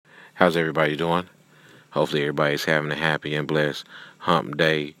How's everybody doing? Hopefully everybody's having a happy and blessed hump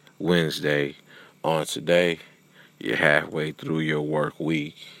day Wednesday. On today, you're halfway through your work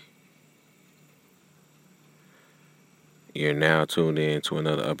week. You're now tuned in to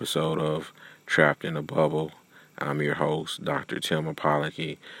another episode of Trapped in a Bubble. I'm your host, Dr. Tim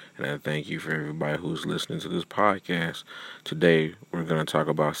Apollocky, and I thank you for everybody who's listening to this podcast. Today, we're going to talk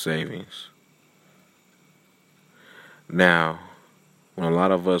about savings. Now, when a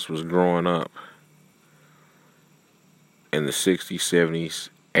lot of us was growing up in the 60s, 70s,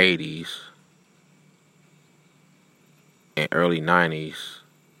 80s, and early 90s,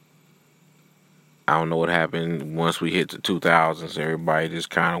 I don't know what happened once we hit the 2000s. Everybody just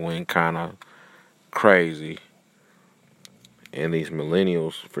kind of went kind of crazy. And these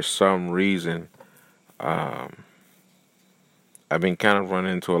millennials, for some reason, I've been kind of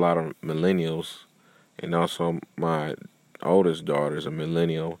running into a lot of millennials. And also my oldest daughter is a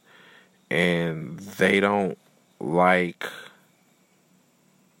millennial. And they don't like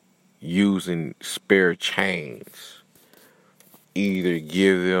using spare change. Either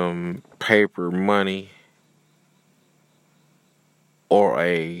give them paper money or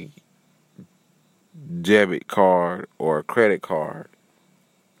a debit card or a credit card.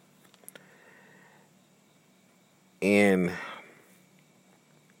 And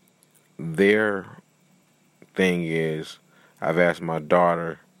their thing is, I've asked my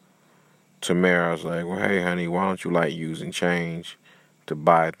daughter, Tamara, I was like, well, hey, honey, why don't you like using change to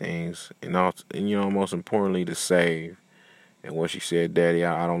buy things? And also, most importantly, to save. And what she said, Daddy,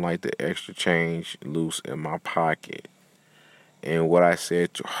 I don't like the extra change loose in my pocket. And what I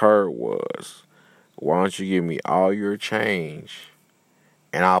said to her was, why don't you give me all your change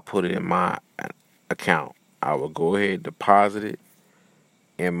and I'll put it in my account. I will go ahead and deposit it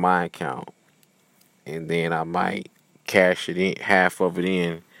in my account. And then I might cash it in, half of it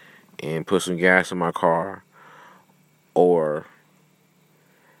in, and put some gas in my car. Or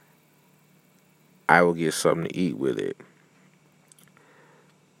I will get something to eat with it.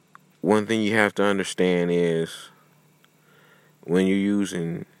 One thing you have to understand is when you're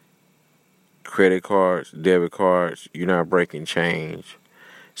using credit cards, debit cards, you're not breaking change.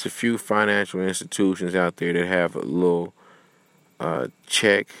 It's a few financial institutions out there that have a little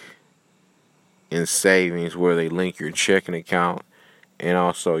check and savings where they link your checking account and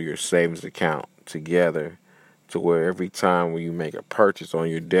also your savings account together, to where every time when you make a purchase on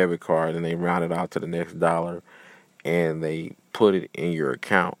your debit card and they round it out to the next dollar and they put it in your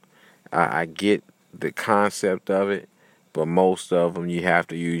account. I get the concept of it, but most of them you have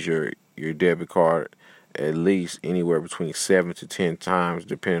to use your debit card at least anywhere between 7 to 10 times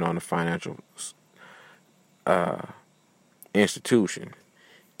depending on the financial institution.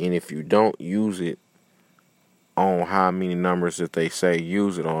 And if you don't use it on how many numbers that they say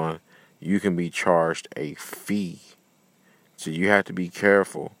use it on, you can be charged a fee. So you have to be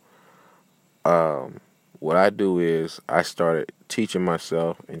careful. What I do is I started teaching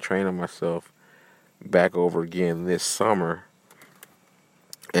myself and training myself back over again this summer.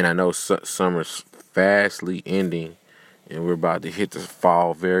 And I know summer's fastly ending and we're about to hit the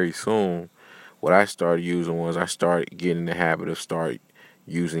fall very soon. What I started using was I started getting in the habit of start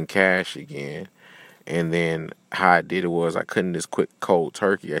using cash again. And then how I did it was I couldn't just quit cold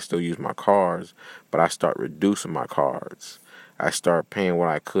turkey. I still use my cards, but I start reducing my cards. I start paying what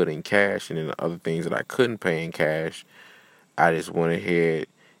I could in cash, and then the other things that I couldn't pay in cash, I just went ahead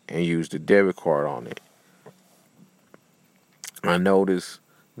and used the debit card on it. I noticed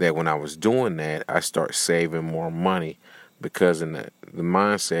that when I was doing that, I start saving more money, because in the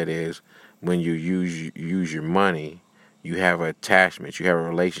mindset is when you use your money, you have an attachment, you have a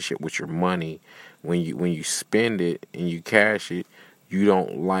relationship with your money. When you spend it and you cash it, you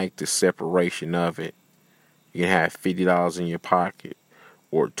don't like the separation of it. You can have $50 in your pocket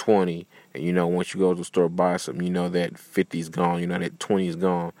or 20, and once you go to the store buy something, that 50's gone, that 20's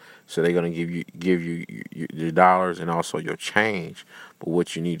gone. So they're gonna give you your dollars and also your change. But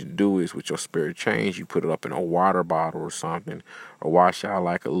what you need to do is with your spare change, you put it up in a water bottle or something, or wash out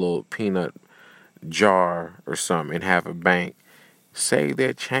like a little peanut jar or something, and have a bank. Save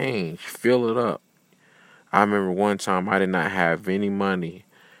that change, fill it up. I remember one time I did not have any money,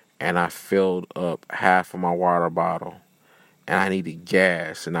 and I filled up half of my water bottle, and I needed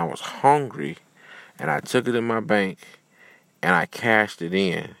gas, and I was hungry, and I took it in my bank, and I cashed it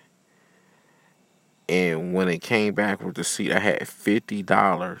in. And when it came back with the receipt, I had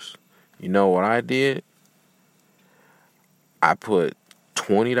 $50. You know what I did? I put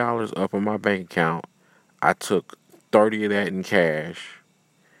 $20 up in my bank account. I took 30 of that in cash.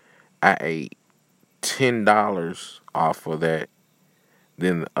 I ate $10 off of that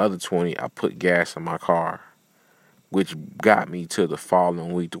Then the other 20, I put gas in my car, which got me to the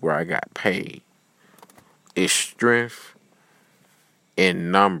following week to where I got paid. It's strength in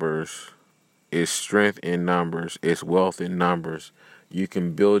numbers. It's strength in numbers. It's wealth in numbers. You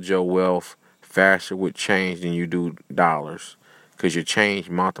can build your wealth faster with change than you do dollars, because your change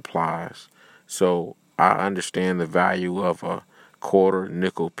multiplies. So I understand the value of a quarter,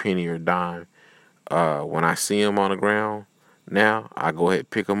 nickel, penny, or dime. When I see them on the ground now, I go ahead and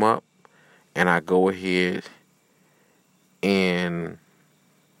pick them up, and I go ahead and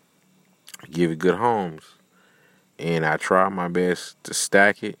give it good homes. And I try my best to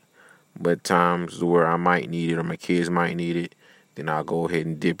stack it, but times where I might need it or my kids might need it, then I'll go ahead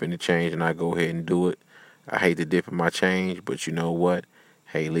and dip in the change and I go ahead and do it. I hate to dip in my change, but you know what?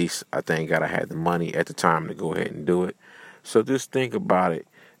 Hey, at least I thank God I had the money at the time to go ahead and do it. So just think about it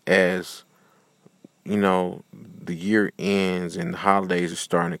as, the year ends and the holidays are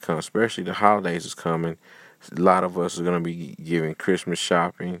starting to come, especially the holidays is coming. A lot of us are going to be giving Christmas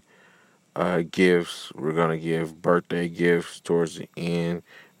shopping, gifts. We're going to give birthday gifts towards the end.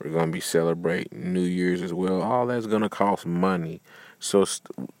 We're going to be celebrating New Year's as well. All that's going to cost money. So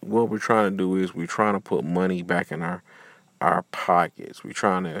what we're trying to do is we're trying to put money back in our pockets. We're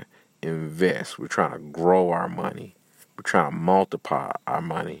trying to invest. We're trying to grow our money. We're trying to multiply our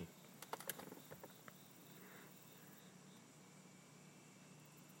money.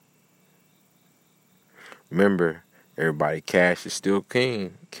 Remember, everybody, cash is still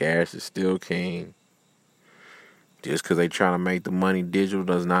king. Cash is still king. Just because they trying to make the money digital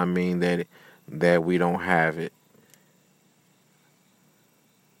does not mean that we don't have it.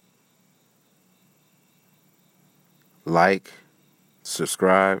 Like,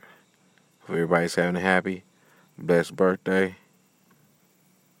 subscribe. Hope everybody's having a happy, blessed birthday.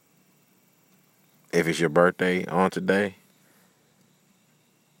 If it's your birthday on today,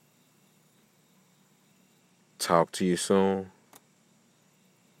 talk to you soon.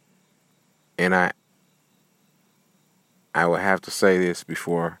 And I would have to say this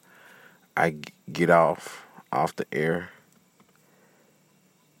before I get off the air.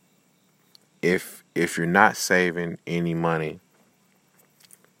 If you're not saving any money,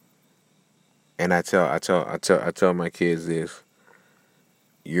 and I tell my kids this,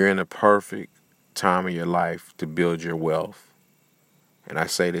 you're in a perfect time of your life to build your wealth. And I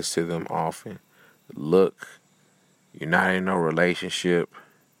say this to them often. Look, you're not in no relationship.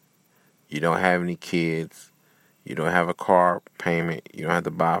 You don't have any kids. You don't have a car payment. You don't have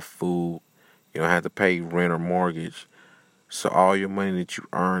to buy food. You don't have to pay rent or mortgage. So all your money that you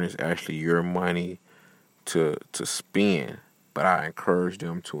earn is actually your money to spend. But I encourage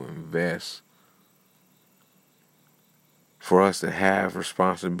them to invest. For us to have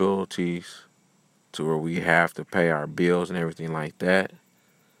responsibilities to where we have to pay our bills and everything like that.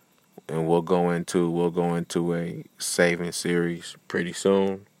 And we'll go into a saving series pretty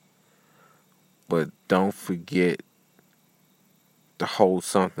soon. But don't forget to hold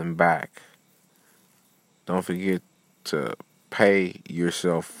something back. Don't forget to pay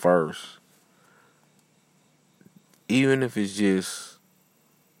yourself first. Even if it's just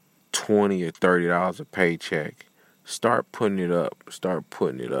 $20 or $30 a paycheck, start putting it up. Start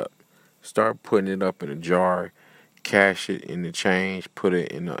putting it up. Start putting it up in a jar. Cash it in the change. Put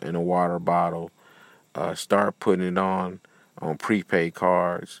it in a water bottle. Start putting it on prepaid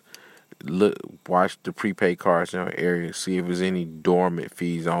cards. Look, watch the prepaid cards in our area. See if there's any dormant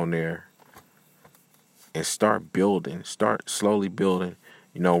fees on there. And start building. Start slowly building.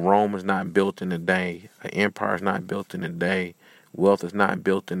 Rome is not built in a day. An empire is not built in a day. Wealth is not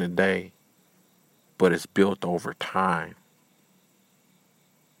built in a day. But it's built over time.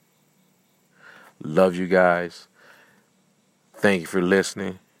 Love you guys. Thank you for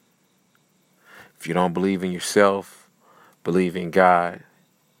listening. If you don't believe in yourself, believe in God.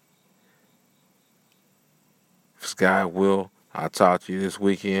 If it's God will, I'll talk to you this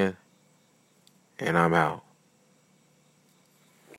weekend. And I'm out.